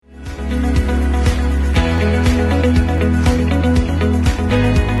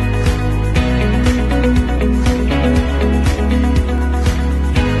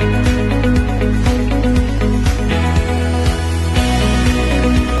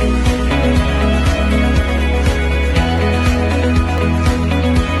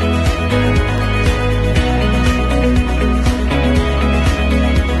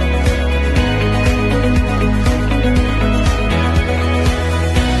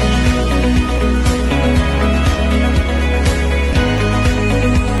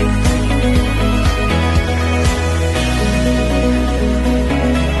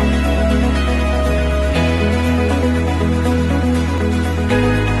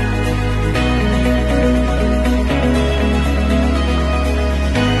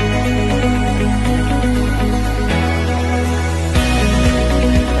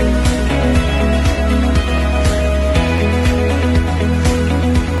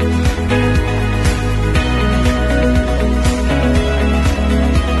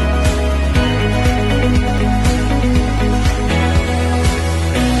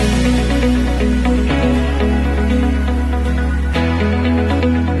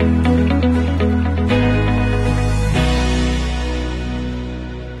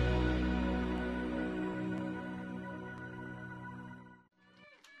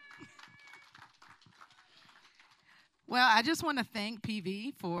just want to thank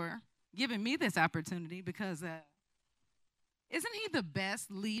PV for giving me this opportunity because isn't he the best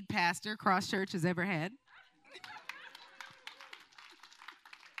lead pastor Cross Church has ever had?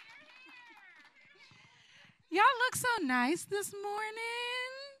 Y'all look so nice this morning.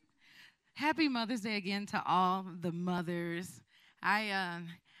 Happy Mother's Day again to all the mothers. I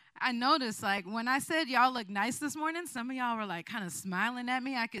noticed, like, when I said y'all look nice this morning, some of y'all were, like, kind of smiling at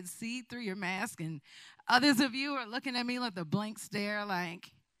me. I could see through your mask, and others of you are looking at me with a blank stare,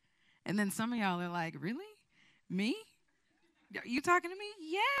 like, and then some of y'all are like, really? Me? You talking to me?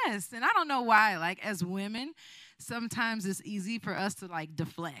 Yes. And I don't know why, like, as women, sometimes it's easy for us to, like,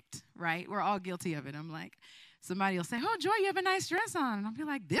 deflect, right? We're all guilty of it. I'm like, somebody will say, oh, Joy, you have a nice dress on. And I'll be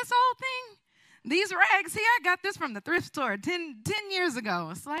like, this old thing? These rags here, I got this from the thrift store 10 years ago.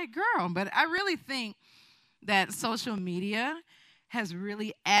 It's like, girl, but I really think that social media has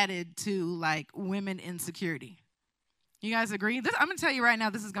really added to, like, women insecurity. You guys agree? I'm going to tell you right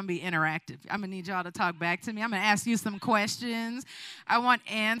now, this is going to be interactive. I'm going to need y'all to talk back to me. I'm going to ask you some questions. I want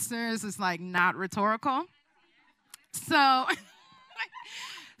answers. It's, like, not rhetorical. So,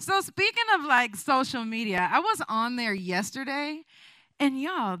 so speaking of, like, social media, I was on there yesterday. And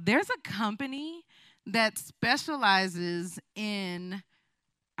y'all, there's a company that specializes in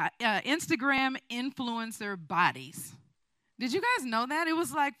Instagram influencer bodies. Did you guys know that? It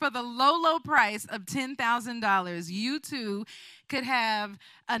was like for the low price of $10,000, you too could have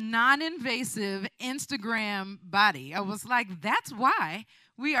a non-invasive Instagram body. I was like, that's why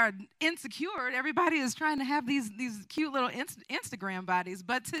we are insecure. Everybody is trying to have these cute little Instagram bodies.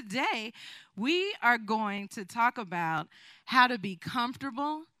 But today, we are going to talk about how to be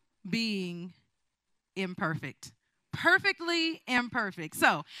comfortable being imperfect. Perfectly imperfect.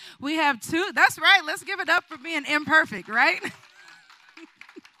 So we have two. That's right. Let's give it up for being imperfect, right?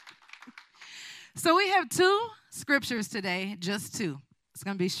 So we have two scriptures today, just two. It's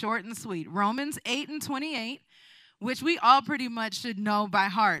going to be short and sweet. Romans 8:28, which we all pretty much should know by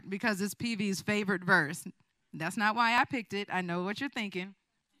heart because it's PV's favorite verse. That's not why I picked it. I know what you're thinking.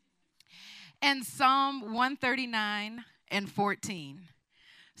 And Psalm 139:14.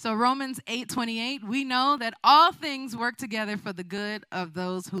 So Romans 8:28, we know that all things work together for the good of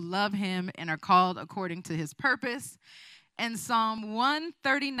those who love him and are called according to his purpose. And Psalm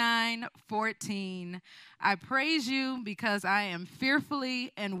 139:14, I praise you because I am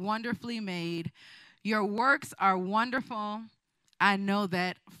fearfully and wonderfully made. Your works are wonderful. I know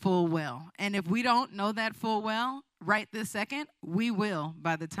that full well. And if we don't know that full well right this second, we will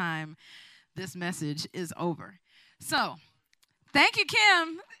by the time this message is over. So, thank you,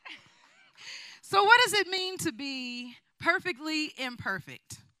 Kim. So what does it mean to be perfectly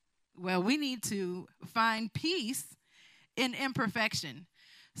imperfect? Well, we need to find peace in imperfection.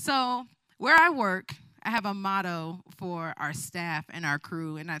 So where I work, I have a motto for our staff and our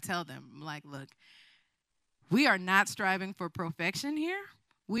crew, and I tell them, like, look, we are not striving for perfection here.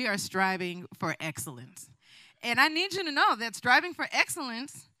 We are striving for excellence. And I need you to know that striving for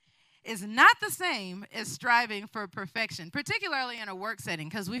excellence is not the same as striving for perfection, particularly in a work setting,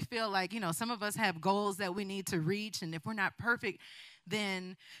 because we feel like, some of us have goals that we need to reach, and if we're not perfect,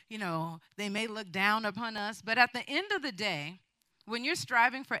 then, they may look down upon us. But at the end of the day, when you're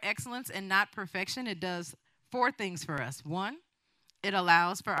striving for excellence and not perfection, it does four things for us. One, it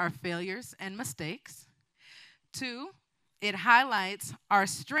allows for our failures and mistakes. Two, it highlights our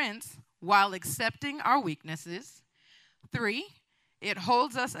strengths while accepting our weaknesses. Three, it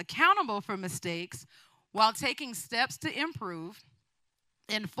holds us accountable for mistakes while taking steps to improve.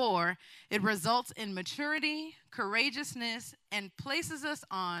 And four, it results in maturity, courageousness, and places us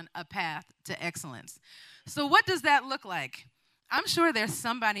on a path to excellence. So what does that look like? I'm sure there's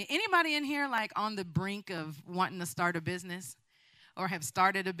anybody in here like on the brink of wanting to start a business or have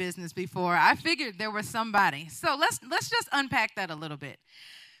started a business before. I figured there was somebody. So let's just unpack that a little bit.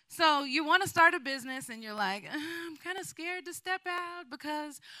 So you want to start a business and you're like, I'm kind of scared to step out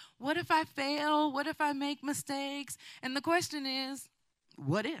because what if I fail? What if I make mistakes? And the question is,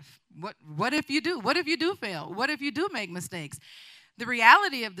 what if? What if you do? What if you do fail? What if you do make mistakes? The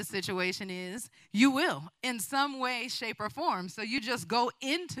reality of the situation is you will in some way, shape, or form. So you just go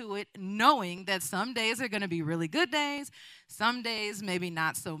into it knowing that some days are going to be really good days, some days maybe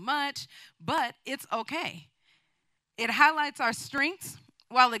not so much, but it's okay. It highlights our strengths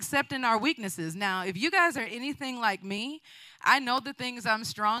while accepting our weaknesses. Now, if you guys are anything like me, I know the things I'm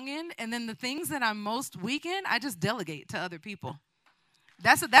strong in, and then the things that I'm most weak in, I just delegate to other people.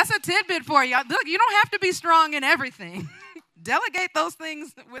 That's a tidbit for you. Look, you don't have to be strong in everything. Delegate those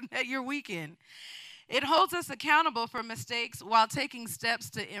things that you're weak in. It holds us accountable for mistakes while taking steps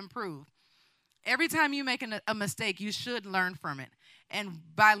to improve. Every time you make a mistake, you should learn from it. And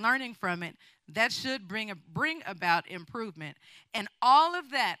by learning from it, that should bring about improvement. And all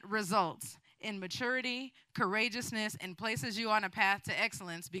of that results in maturity, courageousness, and places you on a path to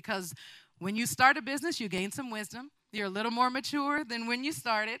excellence, because when you start a business, you gain some wisdom. You're a little more mature than when you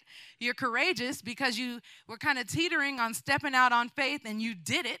started. You're courageous because you were kind of teetering on stepping out on faith and you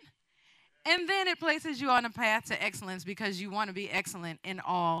did it. And then it places you on a path to excellence because you want to be excellent in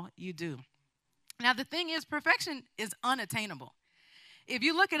all you do. Now, the thing is, perfection is unattainable. If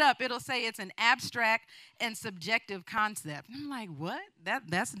you look it up, it'll say it's an abstract and subjective concept. I'm like, what?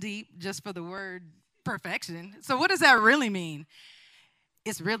 That's deep just for the word perfection. So what does that really mean?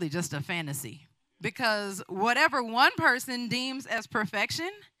 It's really just a fantasy. Because whatever one person deems as perfection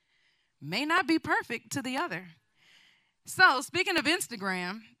may not be perfect to the other. So speaking of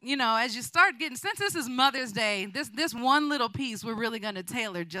Instagram, as you start getting, since this is Mother's Day, this one little piece we're really going to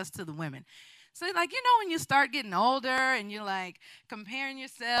tailor just to the women. So, when you start getting older and you're, comparing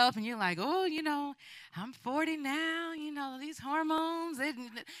yourself and you're like, oh, I'm 40 now, these hormones, this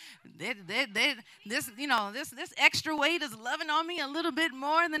extra weight is loving on me a little bit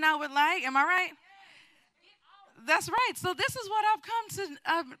more than I would like. Am I right? That's right. So this is what I've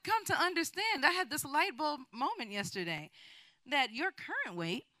come to understand. I had this light bulb moment yesterday that your current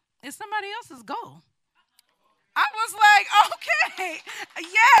weight is somebody else's goal. I was like, okay,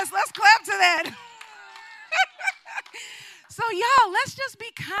 yes, let's clap to that. So, y'all, let's just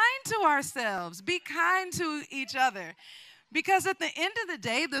be kind to ourselves. Be kind to each other. Because at the end of the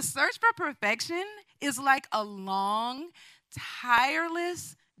day, the search for perfection is like a long,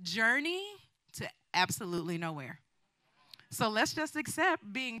 tireless journey to absolutely nowhere. So let's just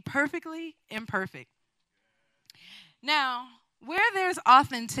accept being perfectly imperfect. Now, where there's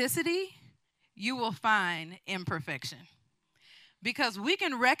authenticity, you will find imperfection. Because we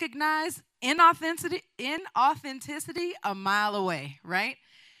can recognize inauthenticity a mile away, right?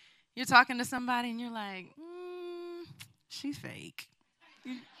 You're talking to somebody and you're like, she's fake.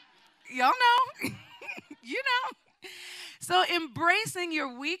 Y'all know. You know. So embracing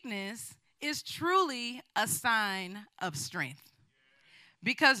your weakness is truly a sign of strength.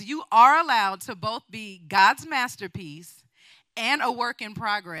 Because you are allowed to both be God's masterpiece and a work in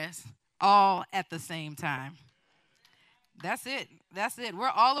progress all at the same time. That's it. That's it. We're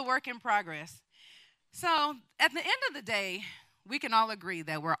all a work in progress. So at the end of the day, we can all agree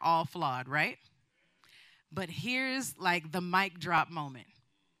that we're all flawed, right? But here's the mic drop moment.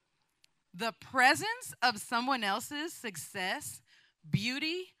 The presence of someone else's success,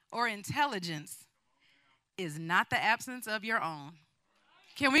 beauty, or intelligence is not the absence of your own.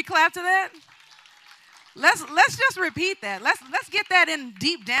 Can we clap to that? Let's just repeat that. Let's get that in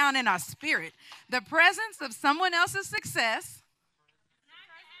deep down in our spirit. The presence of someone else's success,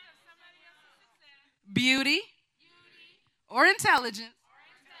 beauty, or intelligence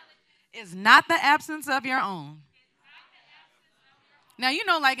is not the absence of your own. Now,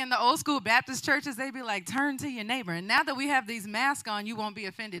 in the old school Baptist churches, they'd be like, turn to your neighbor. And now that we have these masks on, you won't be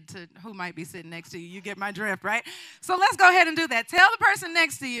offended to who might be sitting next to you. You get my drift, right? So let's go ahead and do that. Tell the person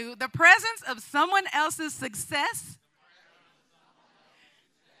next to you, the presence of someone else's success,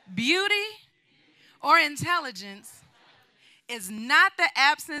 beauty, or intelligence is not the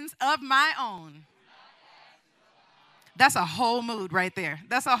absence of my own. That's a whole mood right there.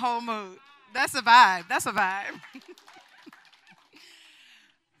 That's a whole mood. That's a vibe. That's a vibe.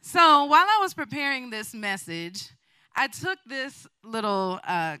 So while I was preparing this message, I took this little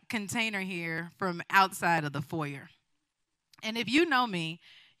container here from outside of the foyer. And if you know me,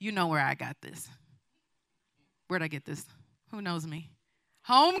 you know where I got this. Where'd I get this? Who knows me?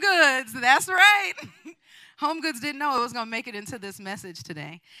 Home Goods. That's right. Home Goods didn't know it was going to make it into this message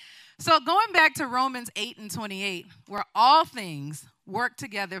today. So going back to Romans 8:28, where all things work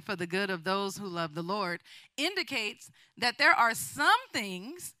together for the good of those who love the Lord, indicates that there are some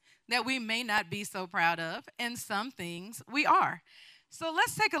things that we may not be so proud of, and some things we are. So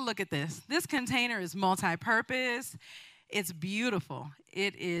let's take a look at this. This container is multi-purpose. It's beautiful.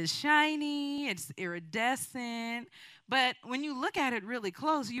 It is shiny. It's iridescent. But when you look at it really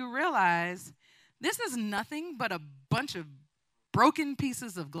close, you realize this is nothing but a bunch of broken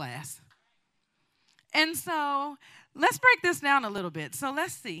pieces of glass. And so let's break this down a little bit. So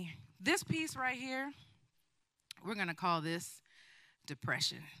let's see. This piece right here, we're going to call this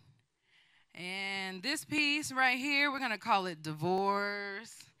depression. And this piece right here, we're going to call it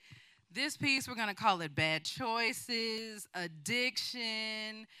divorce. This piece, we're going to call it bad choices,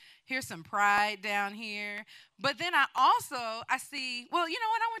 addiction. Here's some pride down here. But then I see, well, you know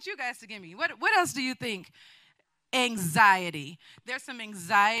what? I want you guys to give me. What else do you think Anxiety. There's some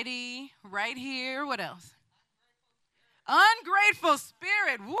anxiety right here. What else? Ungrateful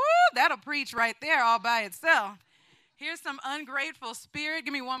spirit. Woo, that'll preach right there all by itself. Here's some ungrateful spirit.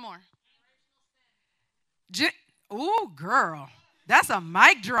 Give me one more. Ge- Ooh, girl. That's a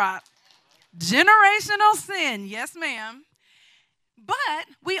mic drop. Generational sin. Yes, ma'am. But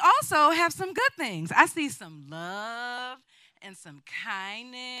we also have some good things. I see some love and some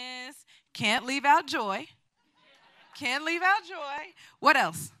kindness. Can't leave out joy. Can't leave out joy. What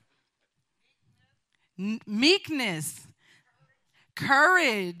else? Meekness,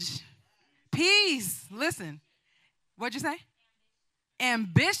 courage, peace. Listen, what'd you say?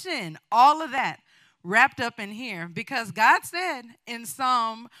 Ambition, all of that wrapped up in here because God said in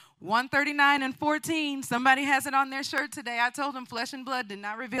Psalm 139 and 14, somebody has it on their shirt today. I told them flesh and blood did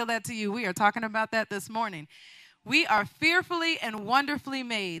not reveal that to you. We are talking about that this morning. We are fearfully and wonderfully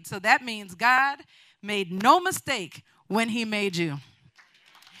made. So that means God made no mistake when he made you.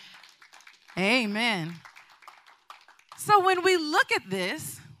 Amen. So when we look at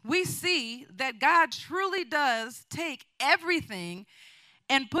this, we see that God truly does take everything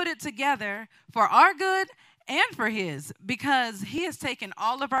and put it together for our good and for his, because he has taken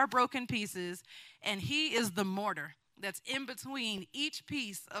all of our broken pieces and he is the mortar that's in between each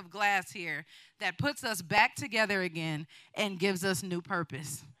piece of glass here that puts us back together again and gives us new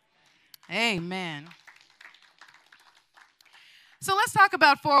purpose. Amen. So let's talk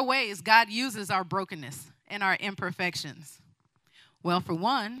about 4 ways God uses our brokenness and our imperfections. Well, for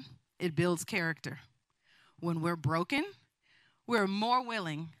one, it builds character. When we're broken, we're more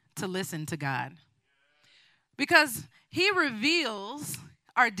willing to listen to God because he reveals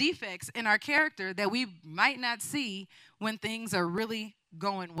our defects in our character that we might not see when things are really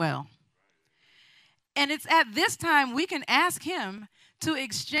going well. And it's at this time we can ask him to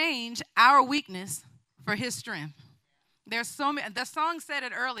exchange our weakness for his strength. There's so many. The song said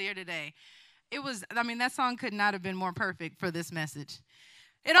it earlier today. That song could not have been more perfect for this message.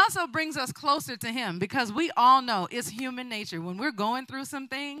 It also brings us closer to him because we all know it's human nature. When we're going through some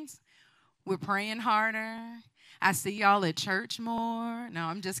things, we're praying harder. I see y'all at church more. No,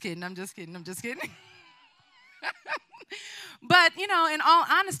 I'm just kidding. But, in all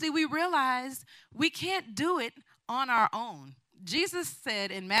honesty, we realize we can't do it on our own. Jesus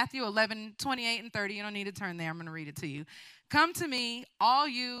said in Matthew 11:28 and 30, you don't need to turn there, I'm going to read it to you. Come to me, all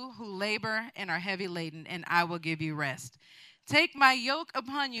you who labor and are heavy laden, and I will give you rest. Take my yoke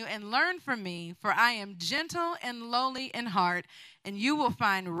upon you and learn from me, for I am gentle and lowly in heart, and you will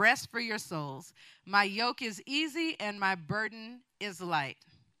find rest for your souls. My yoke is easy and my burden is light.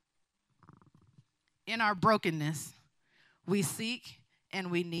 In our brokenness, we seek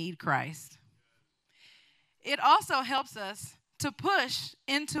and we need Christ. It also helps us to push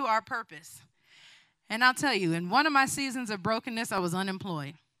into our purpose. And I'll tell you, in one of my seasons of brokenness, I was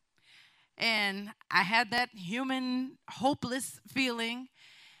unemployed. And I had that human hopeless feeling.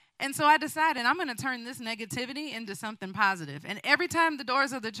 And so I decided I'm going to turn this negativity into something positive. And every time the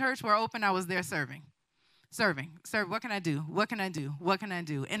doors of the church were open, I was there serving. What can I do? What can I do? What can I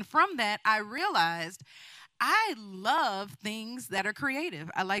do? And from that, I realized I love things that are creative.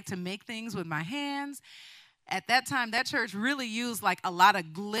 I like to make things with my hands. At that time, that church really used like a lot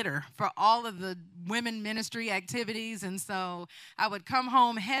of glitter for all of the women ministry activities. And so I would come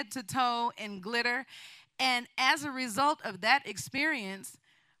home head to toe in glitter. And as a result of that experience,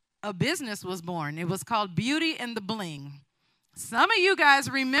 a business was born. It was called Beauty and the Bling. Some of you guys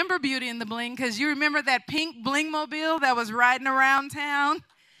remember Beauty and the Bling because you remember that pink bling mobile that was riding around town.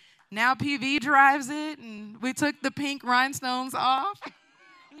 Now PV drives it, and we took the pink rhinestones off.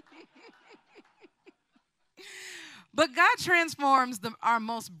 But God transforms our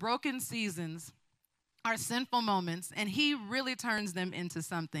most broken seasons, our sinful moments, and he really turns them into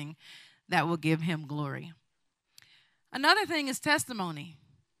something that will give him glory. Another thing is testimony.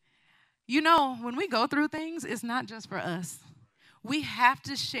 When we go through things, it's not just for us. We have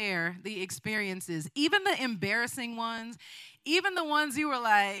to share the experiences, even the embarrassing ones, even the ones you were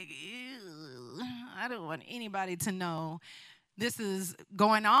like, I don't want anybody to know this is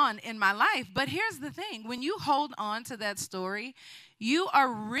going on in my life. But here's the thing. When you hold on to that story, you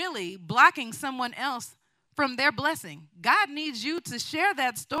are really blocking someone else from their blessing. God needs you to share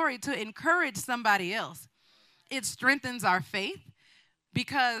that story to encourage somebody else. It strengthens our faith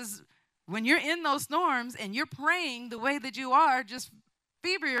because when you're in those storms and you're praying the way that you are, just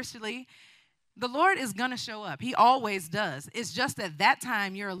feverishly, the Lord is going to show up. He always does. It's just at that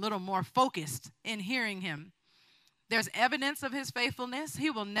time you're a little more focused in hearing him. There's evidence of his faithfulness. He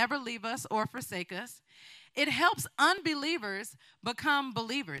will never leave us or forsake us. It helps unbelievers become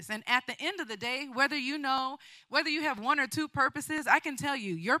believers. And at the end of the day, whether you have one or two purposes, I can tell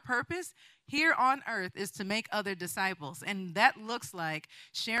you your purpose here on earth is to make other disciples. And that looks like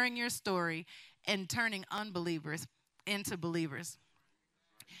sharing your story and turning unbelievers into believers.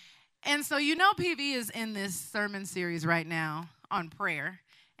 And so, PV is in this sermon series right now on prayer.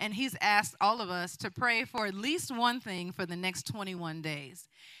 And he's asked all of us to pray for at least one thing for the next 21 days.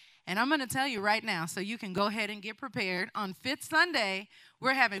 And I'm going to tell you right now, so you can go ahead and get prepared. On Fifth Sunday,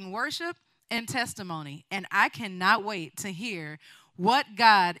 we're having worship and testimony. And I cannot wait to hear what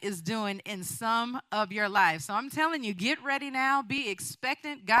God is doing in some of your lives. So I'm telling you, get ready now. Be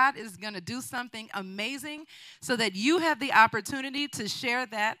expectant. God is going to do something amazing so that you have the opportunity to share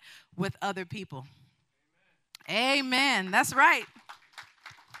that with other people. Amen. That's right.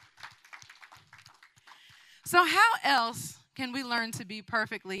 So how else can we learn to be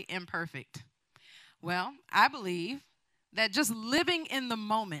perfectly imperfect? Well, I believe that just living in the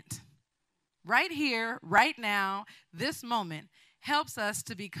moment, right here, right now, this moment, helps us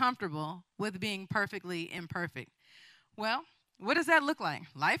to be comfortable with being perfectly imperfect. Well, what does that look like?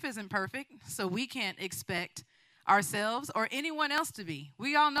 Life isn't perfect, so we can't expect ourselves or anyone else to be.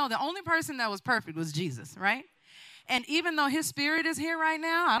 We all know the only person that was perfect was Jesus, right? And even though his spirit is here right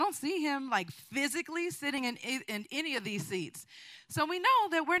now, I don't see him like physically sitting in any of these seats. So we know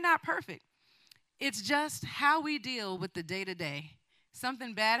that we're not perfect. It's just how we deal with the day-to-day.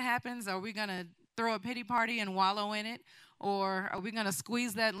 Something bad happens, are we going to throw a pity party and wallow in it? Or are we going to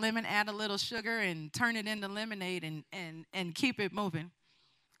squeeze that lemon, add a little sugar, and turn it into lemonade and keep it moving?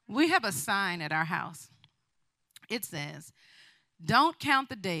 We have a sign at our house. It says, "Don't count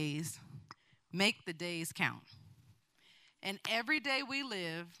the days, make the days count." And every day we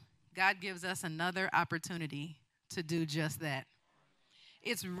live, God gives us another opportunity to do just that.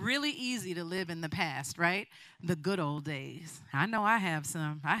 It's really easy to live in the past, right? The good old days. I know I have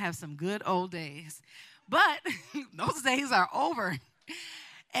some. I have some good old days. But those days are over.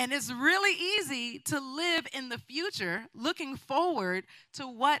 And it's really easy to live in the future, looking forward to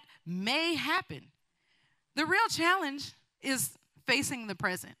what may happen. The real challenge is facing the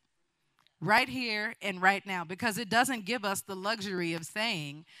present, right here and right now, because it doesn't give us the luxury of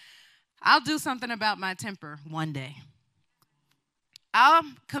saying, I'll do something about my temper one day. I'll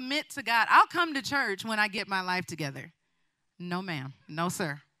commit to God. I'll come to church when I get my life together. No, ma'am. No,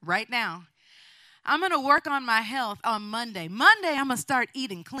 sir. Right now. I'm going to work on my health on Monday. Monday, I'm going to start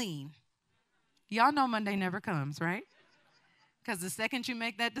eating clean. Y'all know Monday never comes, right? Because the second you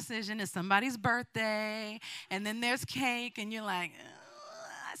make that decision, it's somebody's birthday, and then there's cake, and you're like,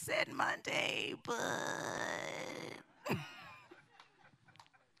 I said Monday, but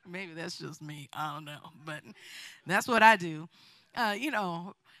maybe that's just me. I don't know, but that's what I do.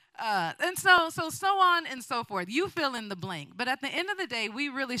 And so on and so forth. You fill in the blank. But at the end of the day, we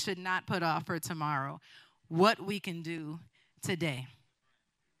really should not put off for tomorrow what we can do today.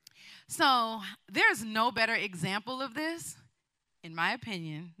 So there's no better example of this, in my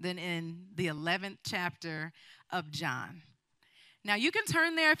opinion, than in the 11th chapter of John. Now, you can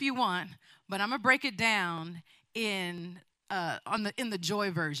turn there if you want, but I'm going to break it down in the Joy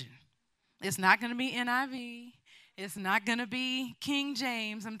version. It's not going to be NIV. It's not going to be King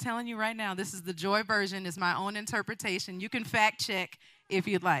James. I'm telling you right now, this is the Joy version. It's my own interpretation. You can fact check if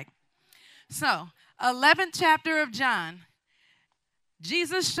you'd like. So, 11th chapter of John.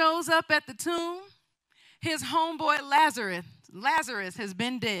 Jesus shows up at the tomb. His homeboy Lazarus has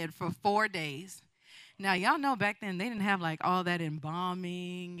been dead for 4 days. Now, y'all know back then they didn't have like all that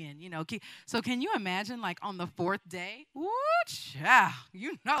embalming and, so can you imagine like on the 4th day? Woo, child,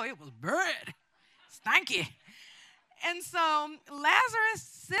 it was bad. Stanky. And so Lazarus'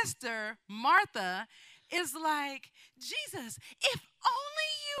 sister, Martha, is like, Jesus, if only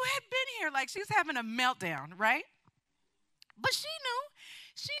you had been here. Like she's having a meltdown, right? But she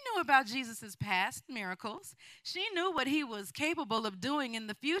knew about Jesus' past miracles. She knew what he was capable of doing in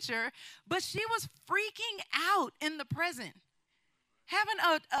the future, but she was freaking out in the present, having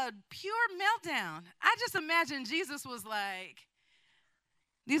a pure meltdown. I just imagine Jesus was like,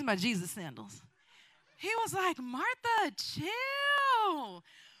 these are my Jesus sandals. He was like, Martha, chill,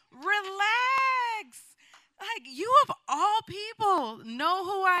 relax. Like, you of all people know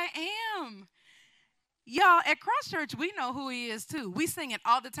who I am. Y'all, at Cross Church, we know who he is too. We sing it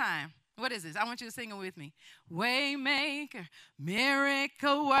all the time. What is this? I want you to sing it with me. Waymaker,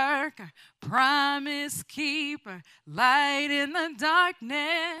 miracle worker, promise keeper, light in the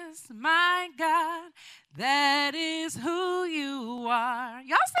darkness, my God, that is who you are.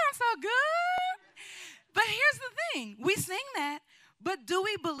 Y'all sound so good. But here's the thing. We sing that, but do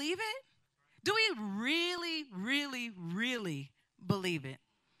we believe it? Do we really, really, really believe it?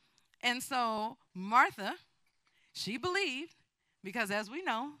 And so Martha, she believed because, as we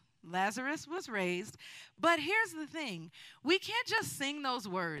know, Lazarus was raised. But here's the thing. We can't just sing those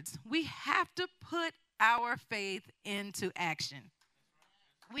words. We have to put our faith into action.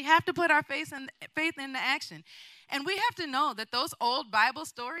 We have to put our faith into action. And we have to know that those old Bible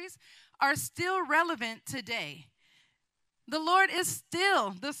stories are still relevant today. The Lord is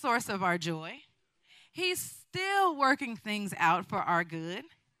still the source of our joy. He's still working things out for our good.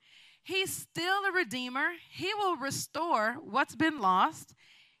 He's still a redeemer. He will restore what's been lost.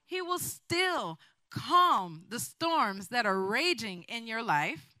 He will still calm the storms that are raging in your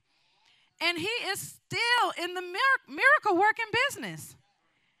life. And he is still in the miracle working business.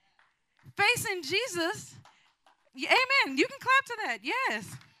 Facing Jesus, amen. You can clap to that,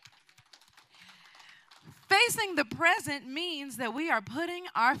 yes. Facing the present means that we are putting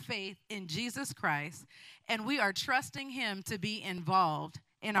our faith in Jesus Christ and we are trusting him to be involved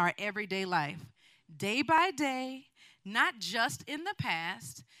in our everyday life, day by day, not just in the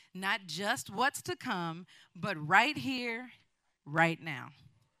past, not just what's to come, but right here, right now.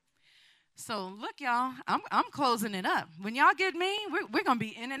 So look, y'all, I'm closing it up. When y'all get me, we're going to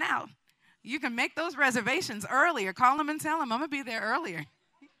be in and out. You can make those reservations earlier. Call them and tell them I'm going to be there earlier.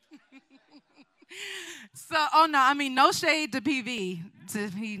 So, no shade to PV.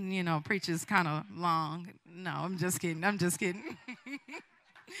 He, preaches kind of long. No, I'm just kidding.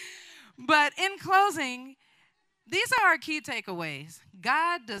 But in closing, these are our key takeaways.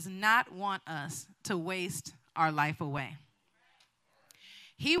 God does not want us to waste our life away.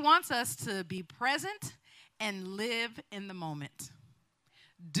 He wants us to be present and live in the moment.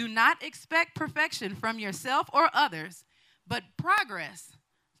 Do not expect perfection from yourself or others, but progress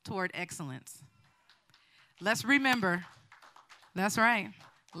toward excellence. Let's remember, that's right.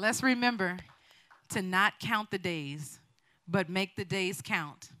 Let's remember to not count the days, but make the days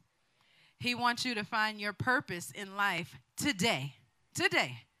count. He wants you to find your purpose in life today,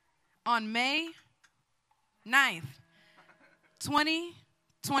 on May 9th,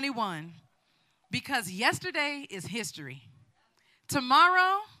 2021, because yesterday is history.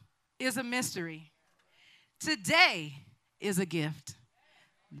 Tomorrow is a mystery. Today is a gift.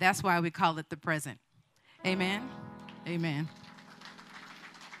 That's why we call it the present. Amen. Amen.